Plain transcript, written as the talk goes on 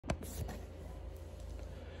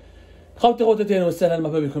خوتي خواتاتي اهلا وسهلا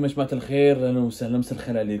مرحبا بكم يا جماعه الخير اهلا وسهلا مساء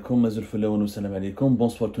الخير عليكم مازال في الاول وسلام عليكم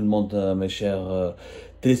bonsoir tout le monde mes chers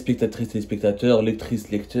téléspectatrices téléspectateurs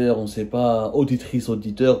lectrices lecteurs on sait pas auditrices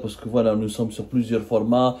auditeurs parce que voilà nous sommes sur plusieurs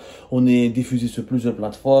formats on est diffusé sur plusieurs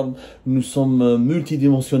plateformes nous sommes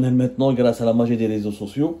multidimensionnels maintenant grâce à la magie des réseaux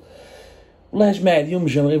sociaux والله يا جماعه اليوم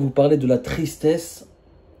j'aimerais vous parler de la tristesse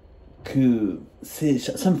que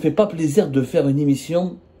ça me fait pas plaisir de faire une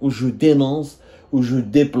émission où je dénonce où je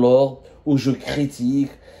déplore où je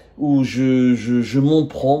critique, où je m'en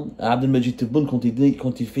prends à Abdelmadjid Tebboune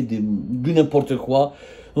quand il fait du n'importe quoi,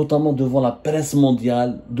 notamment devant la presse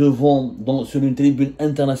mondiale, sur une tribune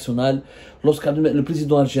internationale, lorsque le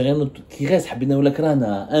président algérien, qui reste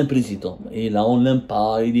un président, et là on l'aime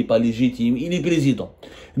pas, il n'est pas légitime, il est président.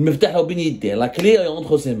 La clé est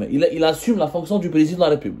entre ses mains, il assume la fonction du président de la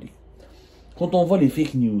République. Quand on voit les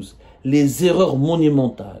fake news, les erreurs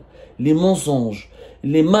monumentales, les mensonges,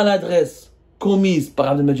 les maladresses commises par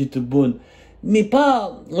Abdelmadjid Tebboune, mais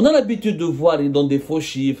pas, on a l'habitude de voir dans des faux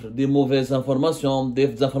chiffres, des mauvaises informations,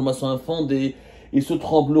 des informations infondées, il se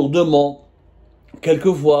trompe lourdement,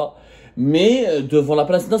 quelquefois, mais devant la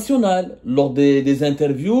presse nationale, lors des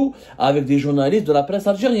interviews avec des journalistes de la presse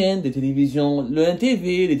algérienne, des télévisions, le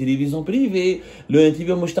NTV, les télévisions privées, le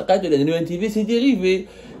NTV Mouchtaqat, le NTV ses dérivés,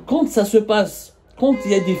 quand ça se passe, quand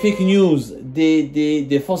il y a des fake news,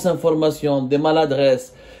 des fausses informations, des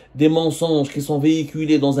maladresses, des mensonges qui sont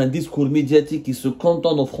véhiculés dans un discours médiatique qui se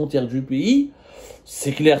cantonne aux frontières du pays,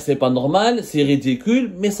 c'est clair, c'est pas normal, c'est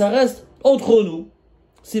ridicule, mais ça reste entre nous.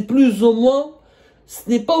 C'est plus ou moins, ce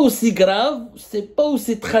n'est pas aussi grave, c'est pas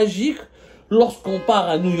aussi tragique lorsqu'on part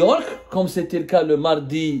à New York, comme c'était le cas le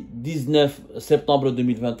mardi 19 septembre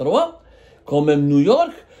 2023, quand même New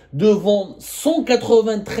York, devant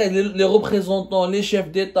 193 les représentants, les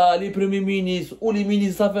chefs d'État, les premiers-ministres ou les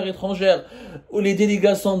ministres des Affaires étrangères ou les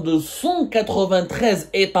délégations de 193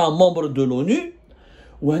 États membres de l'ONU,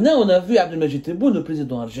 où on a vu Abdelmajid Tebboune, le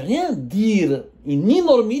président algérien, dire une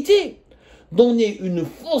énormité, donner une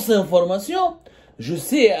fausse information. Je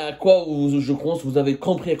sais à quoi, je pense que vous avez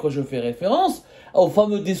compris à quoi je fais référence, au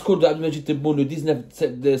fameux discours d'Abdelmadjid Tebboune le 19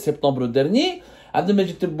 septembre dernier.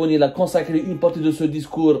 Abdelmadjid Tebboune il a consacré une partie de ce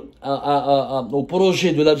discours au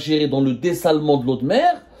projet de l'Algérie dans le dessalement de l'eau de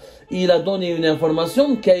mer. Il a donné une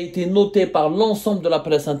information qui a été notée par l'ensemble de la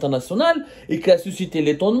presse internationale et qui a suscité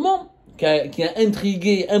l'étonnement, qui a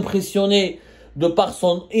intrigué, impressionné de par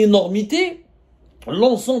son énormité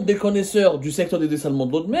l'ensemble des connaisseurs du secteur des dessalements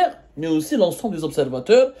de l'eau de mer, mais aussi l'ensemble des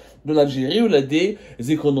observateurs de l'Algérie, ou des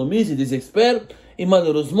économistes et des experts. Et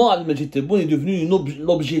malheureusement, Abdelmadjid Tebboune est devenu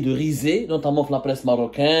l'objet de risée, notamment la presse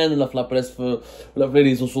marocaine, la presse, les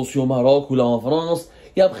réseaux sociaux au Maroc ou là en France.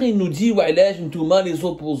 Et après, il nous dit, ouais, les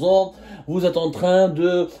opposants, vous êtes en train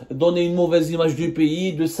de donner une mauvaise image du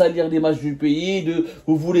pays, de salir l'image du pays,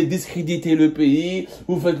 vous voulez discréditer le pays,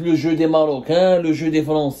 vous faites le jeu des Marocains, le jeu des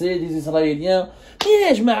Français, des Israéliens.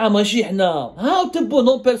 Mais je m'en Tebboune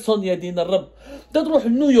en personne, yadina rab. T'as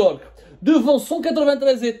New York, devant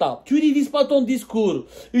 193 États, tu révises pas ton discours,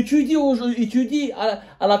 et tu dis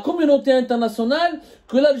à la communauté internationale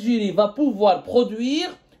que l'Algérie va pouvoir produire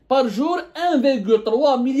par jour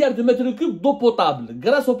 1,3 milliard de mètres cubes d'eau potable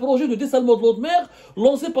grâce au projet de dessalement de l'eau de mer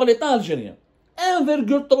lancé par l'État algérien.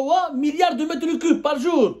 1,3 milliard de mètres cubes par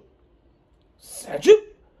jour. C'est juste.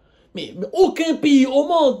 Mais aucun pays au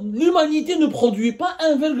monde, l'humanité ne produit pas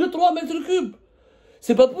 1,3 mètres cubes.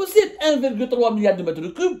 C'est pas possible. 1,3 milliard de mètres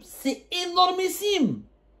cubes, c'est énormissime.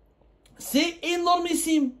 C'est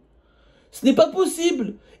énormissime. Ce n'est pas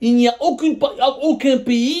possible. Il n'y a aucun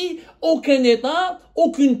pays, aucun État,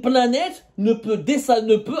 aucune planète ne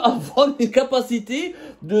peut avoir une capacité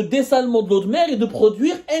de dessalement de l'eau de mer et de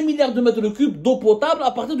produire 1 milliard de mètres cubes d'eau potable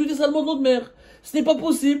à partir du dessalement de l'eau de mer. Ce n'est pas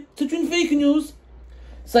possible. C'est une fake news.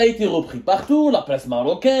 Ça a été repris partout, la presse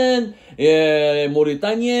marocaine,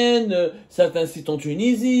 mauritanienne, certains sites en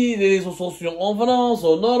Tunisie, les réseaux sociaux en France,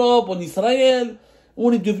 en Europe, en Israël.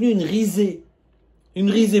 On est devenu une risée. Une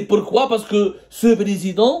risée, pourquoi? Parce que ce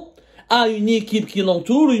président a une équipe qui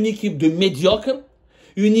l'entoure, une équipe de médiocres,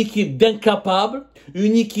 une équipe d'incapables,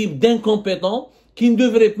 une équipe d'incompétents, qui ne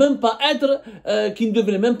devraient même pas qui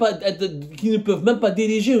ne peuvent même pas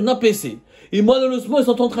diriger une APC. Et malheureusement, ils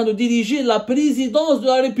sont en train de diriger la présidence de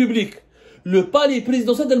la République. Le palais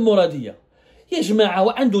présidentiel d'El-Mouradia. يا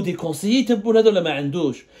جماعة عنده des conseillers Tebboune هذا ولا ما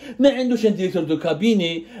عندوش un directeur de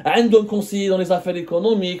cabinet عنده un conseiller dans les affaires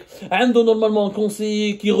économiques عنده normalement un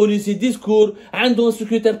conseiller qui relie ses discours عنده un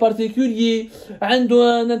secrétaire particulier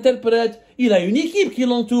عنده un interprète il a une équipe qui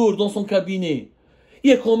l'entoure dans son cabinet Il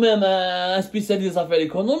y a quand même un spécialiste des affaires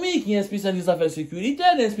économiques, il y a un spécialiste des affaires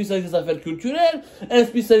sécuritaires, il y a un spécialiste des affaires culturelles, un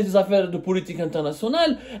spécialiste des affaires de politique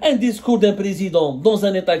internationale, un discours d'un président dans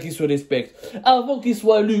un État qui se respecte. Avant qu'il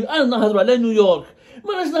soit lu, à New York,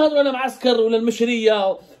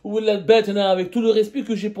 avec tout le respect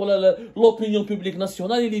que j'ai pour l'opinion publique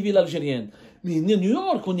nationale et les villes algériennes. Mais à New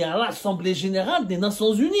York, on est à l'Assemblée Générale des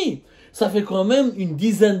Nations-Unies. Ça fait quand même une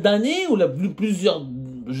dizaine d'années, ou plusieurs,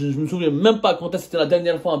 je me souviens même pas quand c'était la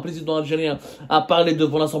dernière fois un président algérien a parlé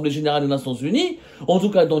devant l'Assemblée Générale des Nations Unies. En tout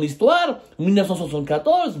cas, dans l'histoire,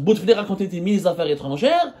 1974, Bouteflika racontait était ministre des Affaires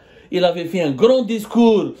Étrangères. Il avait fait un grand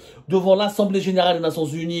discours devant l'Assemblée Générale des Nations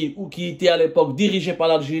Unies, qui était à l'époque dirigée par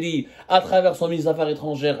l'Algérie à travers son ministre des Affaires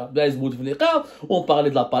Étrangères, Abdelmadjid Bouteflika. On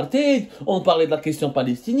parlait de l'apartheid, on parlait de la question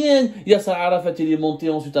palestinienne. Yasser Arafat, il est monté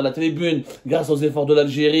ensuite à la tribune grâce aux efforts de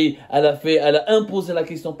l'Algérie. Elle a imposé la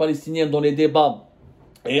question palestinienne dans les débats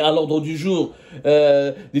et à l'ordre du jour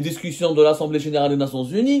des discussions de l'Assemblée Générale des Nations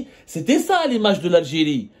Unies. C'était ça l'image de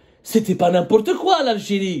l'Algérie. C'était pas n'importe quoi,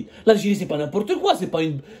 l'Algérie. L'Algérie, c'est pas n'importe quoi. C'est pas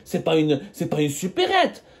une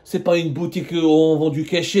supérette. C'est pas une boutique où on vend du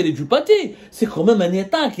kécher et du pâté. C'est quand même un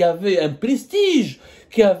État qui avait un prestige,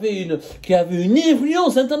 qui avait une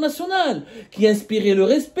influence internationale, qui inspirait le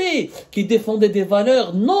respect, qui défendait des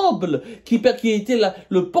valeurs nobles, qui était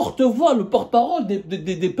le porte-voix, le porte-parole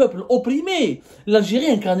des peuples opprimés.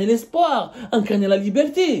 L'Algérie incarnait l'espoir, incarnait la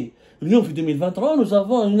liberté. Nous, en 2023, nous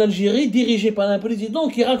avons une Algérie dirigée par un président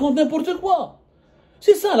qui raconte n'importe quoi.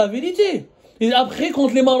 C'est ça la vérité. Et après,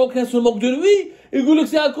 quand les Marocains se moquent de lui, ils disent que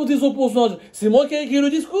c'est à cause des opposants. C'est moi qui ai écrit le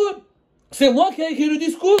discours. C'est moi qui ai écrit le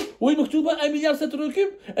discours. Oui, mais tu vois, 1,7 milliard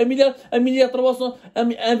cubes, 1,3 milliard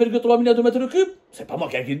de mètres cubes. C'est pas moi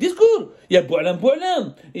qui ai écrit le discours. Il y a Boualem,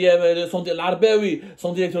 il y a l'Arbaoui,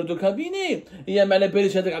 son directeur de cabinet. Il y a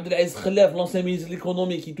Malabeli Abdelmadjid Tebboune, l'ancien ministre de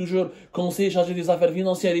l'économie, qui est toujours conseiller chargé des affaires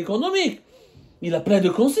financières et économiques. Il a plein de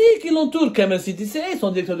conseillers qui l'entourent. Kamel Sidissé,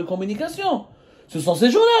 son directeur de communication. Ce sont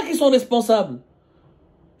ces gens-là qui sont responsables.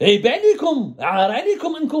 Et ben, comme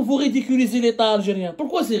vous ridiculisez l'État algérien.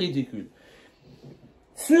 Pourquoi c'est ridicule?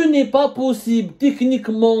 Ce n'est pas possible,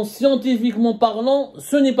 techniquement, scientifiquement parlant,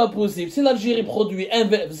 ce n'est pas possible. Si l'Algérie va produire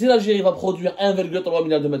 1,3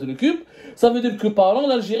 milliard de mètres cubes, ça veut dire que par an,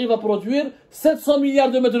 l'Algérie va produire 700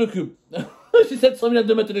 milliards de mètres cubes. C'est 700 milliards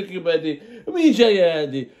de mètres cubes, oui,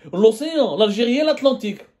 j'ai l'océan, l'Algérie et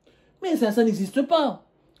l'Atlantique. Mais ça n'existe pas.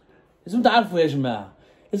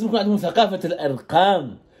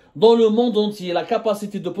 Dans le monde entier, la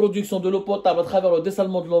capacité de production de l'eau potable à travers le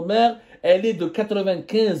dessalement de l'eau de mer, elle est de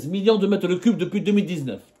 95 millions de mètres cubes depuis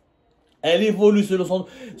 2019. Elle évolue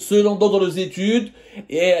selon d'autres études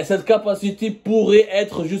et cette capacité pourrait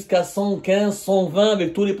être jusqu'à 115, 120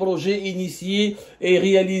 avec tous les projets initiés et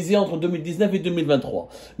réalisés entre 2019 et 2023.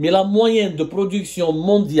 Mais la moyenne de production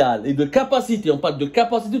mondiale et de capacité, on parle de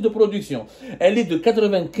capacité de production, elle est de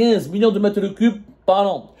 95 millions de mètres cubes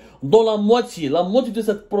par an. Dont la moitié de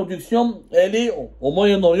cette production, elle est au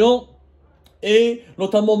Moyen-Orient et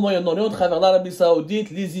notamment au Moyen-Orient à travers l'Arabie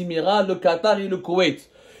Saoudite, les Émirats, le Qatar et le Koweït,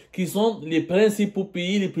 qui sont les principaux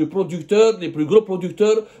pays les plus gros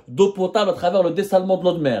producteurs d'eau potable à travers le dessalement de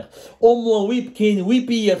l'eau de mer. Au moins 8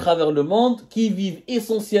 pays à travers le monde qui vivent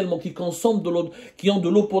essentiellement, qui consomment de l'eau, qui ont de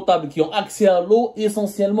l'eau potable, qui ont accès à l'eau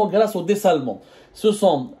essentiellement grâce au dessalement. Ce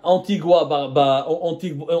sont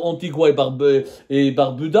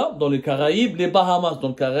Antigua-et-Barbuda dans les Caraïbes, les Bahamas dans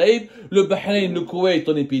les Caraïbes, le Bahreïn, le Koweït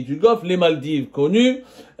dans les pays du Golfe, les Maldives connues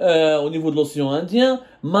au niveau de l'océan Indien,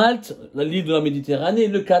 Malte, l'île de la Méditerranée,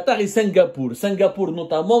 le Qatar et Singapour. Singapour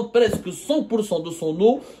notamment, presque 100% de son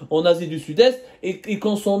eau en Asie du Sud-Est est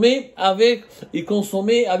consommée avec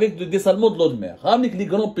le dessalement de l'eau de mer. Avec les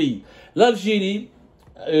grands pays. L'Algérie,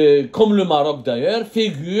 comme le Maroc d'ailleurs,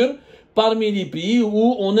 figure parmi les pays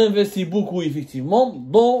où on investit beaucoup effectivement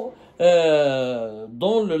dans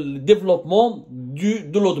le développement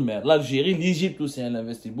de l'eau de mer. L'Algérie, l'Égypte aussi, elle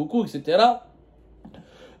investit beaucoup, etc.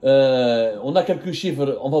 On a quelques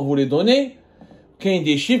chiffres, on va vous les donner. Il y a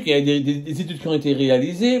des chiffres, il y a des études qui ont été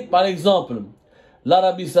réalisées. Par exemple,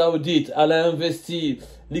 l'Arabie Saoudite, elle a investi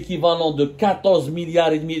l'équivalent de 14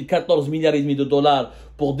 milliards et demi de dollars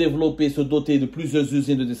pour développer, se doter de plusieurs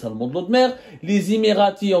usines de dessalement de l'eau de mer. Les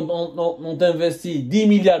Émiratis ont investi 10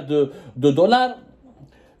 milliards de dollars.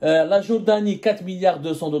 La Jordanie, 4 milliards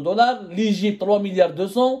 200 de dollars. L'Égypte, 3 milliards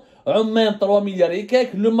 200. Oman, 3 milliards et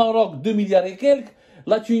quelques. Le Maroc, 2 milliards et quelques.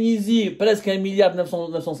 La Tunisie, presque 1 milliard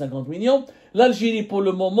 950 millions. L'Algérie, pour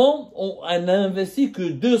le moment, elle n'a investi que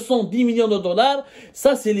 210 millions de dollars.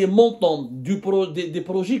 Ça, c'est les montants des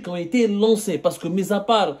projets qui ont été lancés. Parce que, mis à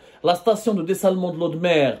part la station de dessalement de l'eau de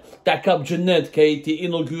mer, Cap Vert, qui a été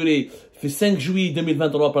inaugurée fait 5 juillet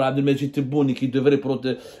 2023 par Abdelmadjid Tebboune et qui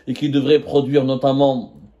devrait produire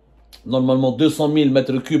notamment, normalement 200 000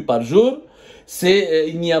 mètres cubes par jour,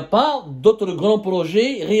 il n'y a pas d'autres grands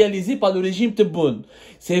projets réalisés par le régime Tebboune.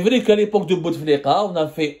 C'est vrai qu'à l'époque de Bouteflika, on a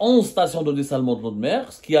fait 11 stations de dessalement de l'eau de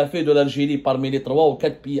mer, ce qui a fait de l'Algérie parmi les 3 ou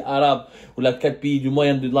 4 pays arabes, ou les 4 pays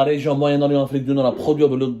de la région Moyen-Orient, Afrique du Nord, à produire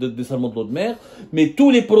de dessalement de l'eau de mer. Mais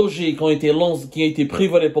tous les projets qui ont été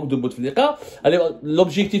prévus à l'époque de Bouteflika,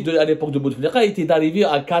 l'objectif à l'époque de Bouteflika était d'arriver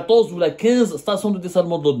à 14 ou 15 stations de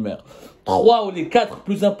dessalement de l'eau de mer. 3 ou les 4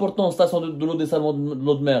 plus importantes stations de l'eau dessalement de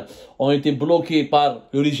l'eau de mer ont été bloquées par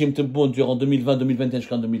le régime Tebboune durant 2020, 2021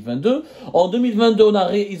 jusqu'en 2022. En 2022,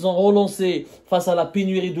 ils ont relancé, face à la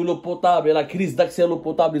pénurie de l'eau potable et la crise d'accès à l'eau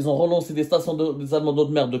potable, ils ont relancé des stations de dessalement de l'eau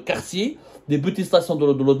de mer de quartier, des petites stations de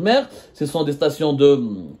l'eau de mer. Ce sont des stations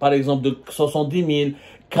par exemple, de 70 000,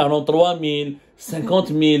 43 000, 50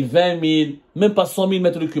 000, 20 000, même pas 100 000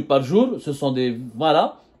 mètres cubes par jour. Ce sont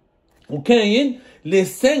voilà. Au Caïn, les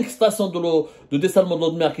 5 stations de dessalement de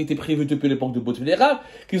l'eau de mer qui étaient prévues depuis l'époque de Bouteflika,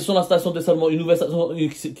 qui sont la station de dessalement, une nouvelle station,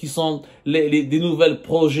 qui sont des nouvelles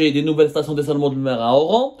projets, des nouvelles stations de dessalement de mer à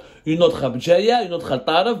Oran, une autre à Bdjaya, une autre à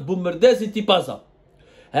Taraf, Boumerdez et Tipaza.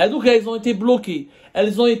 Donc, elles ont été bloquées.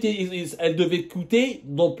 Elles devaient coûter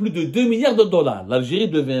dans plus de 2 milliards de dollars. L'Algérie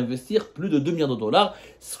devait investir plus de 2 milliards de dollars,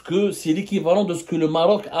 c'est l'équivalent de ce que le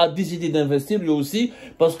Maroc a décidé d'investir lui aussi,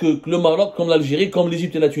 parce que le Maroc, comme l'Algérie, comme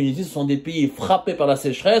l'Égypte et la Tunisie, ce sont des pays frappés par la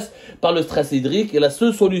sécheresse, par le stress hydrique, et la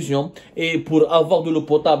seule solution, et pour avoir de l'eau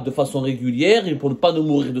potable de façon régulière, et pour ne pas nous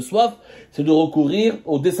mourir de soif, c'est de recourir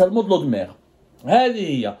au dessalement de l'eau de mer.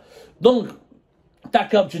 Donc,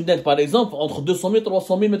 Cap Vert, par exemple, entre 200 000 et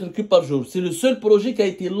 300 000 mètres cubes par jour. C'est le seul projet qui a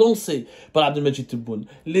été lancé par Abdelmadjid Tebboune.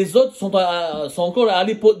 Les autres sont encore à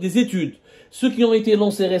l'époque des études. Ceux qui ont été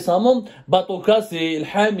lancés récemment, Batoka, c'est El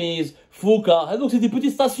Hamiz, Fouka. Donc, c'est des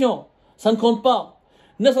petites stations. Ça ne compte pas.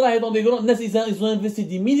 Ils ont investi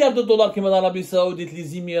des milliards de dollars comme l'Arabie Saoudite,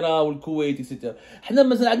 les Émirats, ou le Koweït, etc. On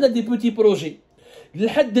a des petits projets.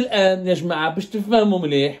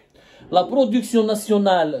 La production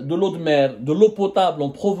nationale de l'eau de mer, de l'eau potable en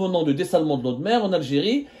provenant du dessalement de l'eau de mer en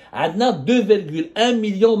Algérie, a 2,1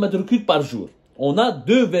 millions de mètres cubes par jour. On a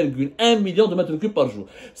 2,1 millions de mètres cubes par jour.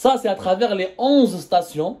 Ça, c'est à travers les 11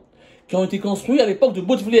 stations qui ont été construites à l'époque de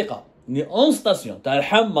Bouteflika. Les 11 stations. T'as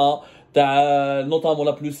Al-Hamma, notamment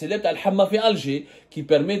la plus célèbre, t'as Al-Hamma fait Alger, qui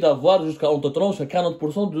permet d'avoir entre 30 et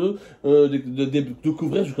 40% de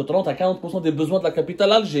couvrir jusqu'à 30 à 40% des besoins de la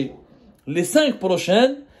capitale Alger. Les 5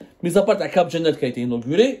 prochaines, mis à part à Cap Vert qui a été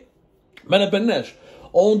inauguré,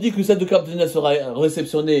 on dit que celle de Cap Vert sera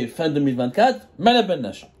réceptionnée fin 2024,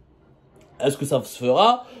 est-ce que ça se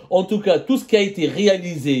fera? En tout cas, tout ce qui a été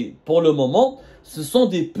réalisé pour le moment, ce sont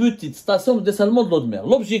des petites stations de dessalement de l'eau de mer.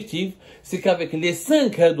 L'objectif, c'est qu'avec les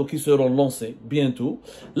 5 aides qui seront lancées bientôt,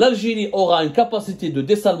 l'Algérie aura une capacité de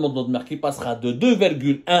dessalement de l'eau de mer qui passera de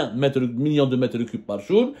 2,1 millions de mètres cubes par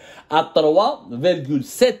jour à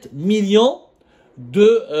 3,7 millions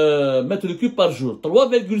de mètres cubes par jour.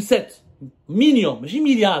 3,7 millions, mais j'ai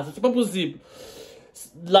milliards, c'est pas possible.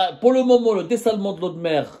 Pour le moment, le dessalement de l'eau de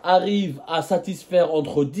mer arrive à satisfaire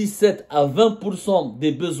entre 17 à 20%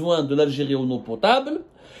 des besoins de l'Algérie en eau potable.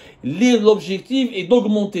 L'objectif est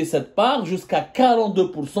d'augmenter cette part jusqu'à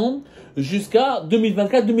 42% jusqu'à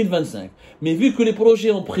 2024-2025. Mais vu que les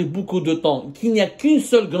projets ont pris beaucoup de temps, qu'il n'y a qu'une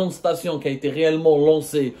seule grande station qui a été réellement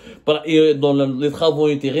lancée, dont les travaux ont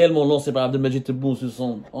été réellement lancés par Abdelmadjid Tebboune, ce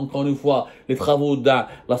sont encore une fois les travaux de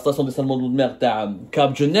la station de dessalement de l'eau de mer de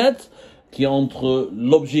Cap Vert, qui est entre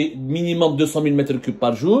l'objet minimum 200 000 mètres cubes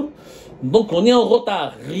par jour. Donc on est en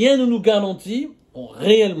retard. Rien ne nous garantit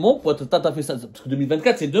réellement, pour être tout à fait ça, parce que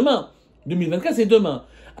 2024 c'est demain. 2024 c'est demain.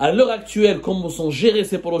 À l'heure actuelle, comme sont gérés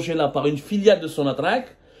ces projets-là par une filiale de Sonatrach,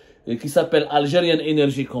 qui s'appelle Algerian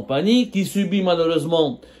Energy Company, qui subit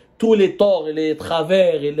malheureusement tous les torts et les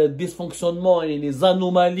travers et les dysfonctionnements et les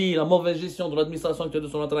anomalies, la mauvaise gestion de l'administration actuelle de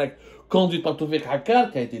Sonatrach, conduite par Toufik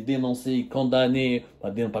Hakkar, qui a été dénoncé, condamné,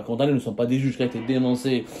 pas condamné, ne sont pas des juges, qui a été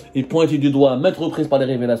dénoncé et pointé du doigt, maintes reprises par les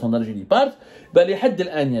révélations d'Algérie part, les hadd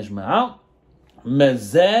al-an ya jama'a,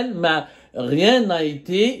 rien n'a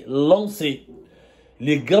été lancé.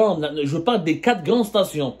 Je parle des 4 grandes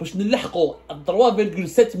stations. Pour nous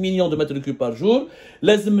 3,7 millions de mètres cubes par jour,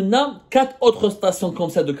 les 4 autres stations comme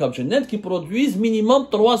celle de Cap Vert qui produisent minimum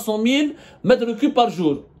 300 000 mètres cubes par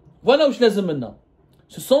jour. Voilà où je les amène.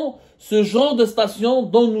 Ce sont ce genre de stations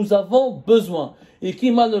dont nous avons besoin et qui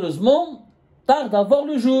malheureusement tardent à voir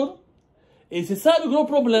le jour. Et c'est ça le gros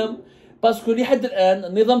problème. Parce que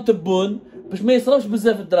Nizam Tebboune,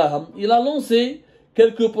 il a lancé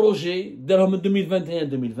quelques projets, en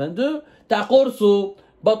 2021-2022, t'as Corso,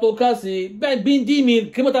 bateau cassé, ben 10 000,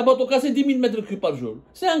 comment t'as bateau cassé 10 000 mètres cubes par jour.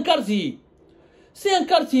 C'est un quartier. C'est un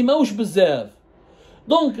quartier, ماهوش بزاف.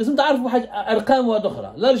 Donc, لازم تعرفوا واحد أرقام واحدة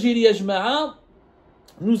أخرى. L'Algérie يا جماعة,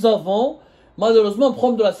 nous avons malheureusement un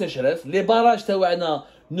problème de la sécheresse. Les barrages تاوعنا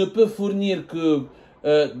ne peuvent fournir que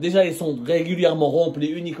déjà ils sont régulièrement remplis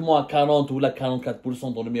uniquement à 40 ou là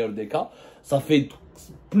 44% dans le meilleur des cas. Ça fait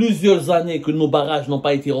plusieurs années que nos barrages n'ont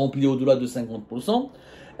pas été remplis au-delà de 50%.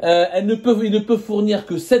 Ils ne peuvent fournir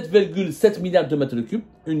que 7,7 milliards de mètres cubes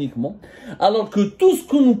uniquement. Alors que tout ce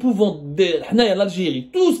que nous pouvons, l'Algérie,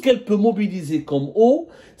 tout ce qu'elle peut mobiliser comme eau,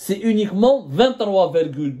 c'est uniquement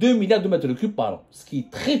 23,2 milliards de mètres cubes par an. Ce qui est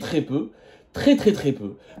très très peu, très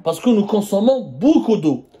peu. Parce que nous consommons beaucoup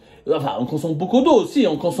d'eau. Enfin, on consomme beaucoup d'eau aussi,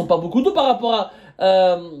 on ne consomme pas beaucoup d'eau par rapport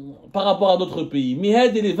à d'autres pays.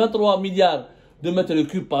 Mais les 23 milliards de mètres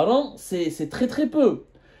cubes par an, c'est très peu.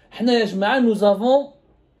 Nous avons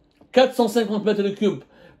 450 mètres cubes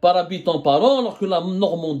par habitant par an, alors que la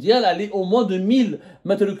norme mondiale, elle est au moins de 1000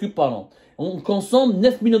 mètres cubes par an. On consomme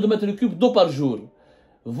 9 millions de mètres cubes d'eau par jour.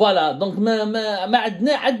 Voilà, donc nous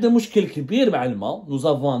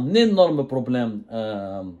avons un énorme problème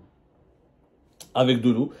avec de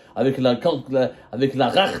l'eau, avec la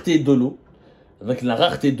rareté de l'eau. Avec la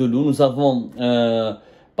rareté de l'eau, nous avons,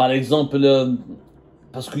 par exemple,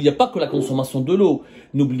 parce qu'il n'y a pas que la consommation de l'eau.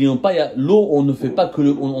 N'oublions pas, l'eau, on ne va pas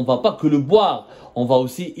que le boire. On va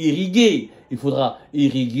aussi irriguer. Il faudra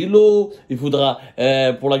irriguer l'eau. Il faudra,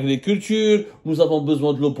 pour l'agriculture, nous avons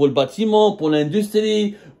besoin de l'eau pour le bâtiment, pour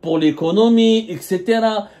l'industrie, pour l'économie, etc.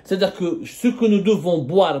 C'est-à-dire que ce que nous devons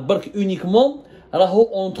boire uniquement, alors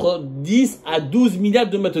entre 10 à 12 milliards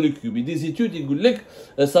de mètres cubes. Et des études,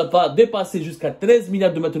 ça va dépasser jusqu'à 13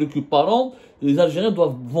 milliards de mètres cubes par an. Les Algériens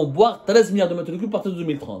vont boire 13 milliards de mètres cubes à partir de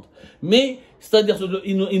 2030. Mais, c'est-à-dire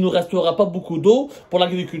il ne restera pas beaucoup d'eau pour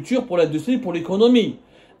l'agriculture, pour l'industrie, pour l'économie.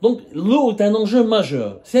 Donc, l'eau est un enjeu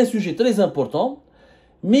majeur. C'est un sujet très important,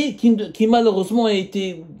 mais qui malheureusement a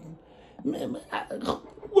été...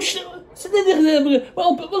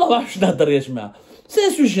 C'est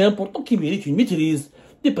un sujet important qui mérite une maîtrise,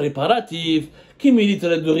 des préparatifs, qui mérite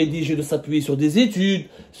de rédiger, de s'appuyer sur des études,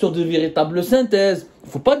 sur de véritables synthèses. Il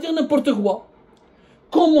ne faut pas dire n'importe quoi.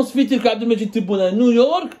 Comment se fait-il qu'Abdelmadjid Tebboune à New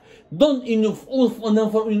York donne une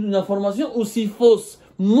information aussi fausse,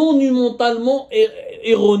 monumentalement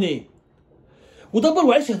erronée? Ou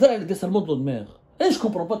d'abord, c'est le dessalement de l'eau de mer. Et je ne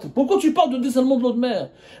comprends pas. Pourquoi tu parles de dessalement de l'eau de mer?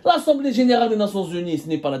 L'Assemblée Générale des Nations-Unies, ce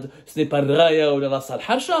n'est pas le Raya ou la Sal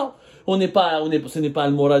Harsha. Ce n'est pas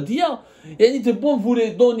Al-Moradia. Et Tebboune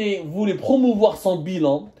voulait promouvoir son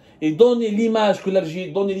bilan et donner l'image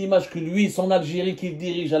que lui, son Algérie qu'il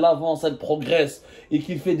dirige, elle avance, elle progresse et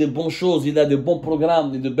qu'il fait des bonnes choses, il a de bons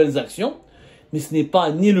programmes et de belles actions. Mais ce n'est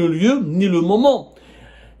pas ni le lieu, ni le moment.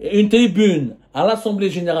 Une tribune à l'Assemblée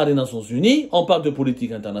Générale des Nations-Unies, on parle de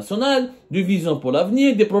politique internationale, de vision pour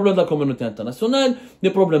l'avenir, des problèmes de la communauté internationale,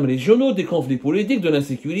 des problèmes régionaux, des conflits politiques, de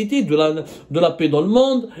l'insécurité, de la paix dans le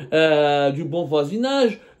monde, du bon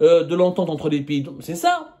voisinage, de l'entente entre les pays. C'est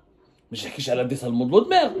ça. Mais j'ai la dessalement de l'eau de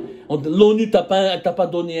mer. L'ONU t'a pas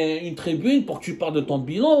donné une tribune pour que tu parles de ton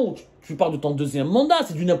bilan ou tu parles de ton deuxième mandat.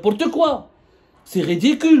 C'est du n'importe quoi. C'est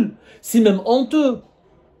ridicule. C'est même honteux.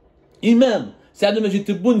 Et même, si Abdelmajid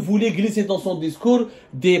Tebboune voulait glisser dans son discours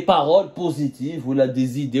des paroles positives, ou là,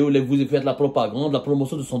 des idées, ou là, vous faites la propagande, la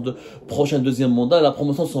promotion de son prochain deuxième mandat, la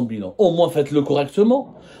promotion de son bilan. Au moins, faites-le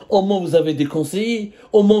correctement. Au moins, vous avez des conseillers.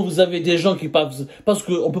 Au moins, vous avez des gens qui parlent. Parce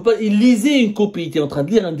qu'on peut pas. Il lisait une copie, il était en train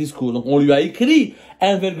de lire un discours. Donc, on lui a écrit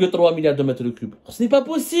 1,3 milliard de mètres cubes. Ce n'est pas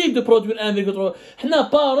possible de produire 1,3.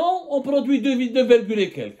 Par an, on produit 2, et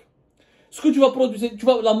quelques. Ce que tu vas produire,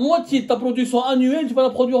 la moitié de ta production annuelle, tu vas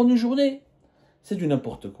la produire en une journée. C'est du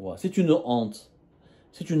n'importe quoi. C'est une honte.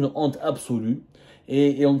 C'est une honte absolue.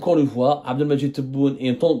 Et encore une fois, Abdelmadjid Tebboune,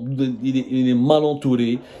 il est mal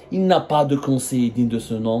entouré. Il n'a pas de conseiller digne de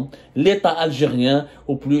ce nom. L'État algérien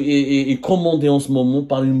est commandé en ce moment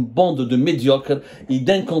par une bande de médiocres et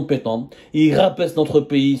d'incompétents. Ils rabaissent notre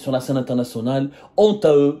pays sur la scène internationale. Honte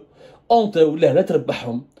à eux. Honte à eux.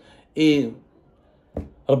 Et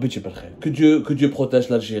que Dieu protège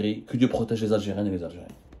l'Algérie. Que Dieu protège les Algériennes et les Algériens.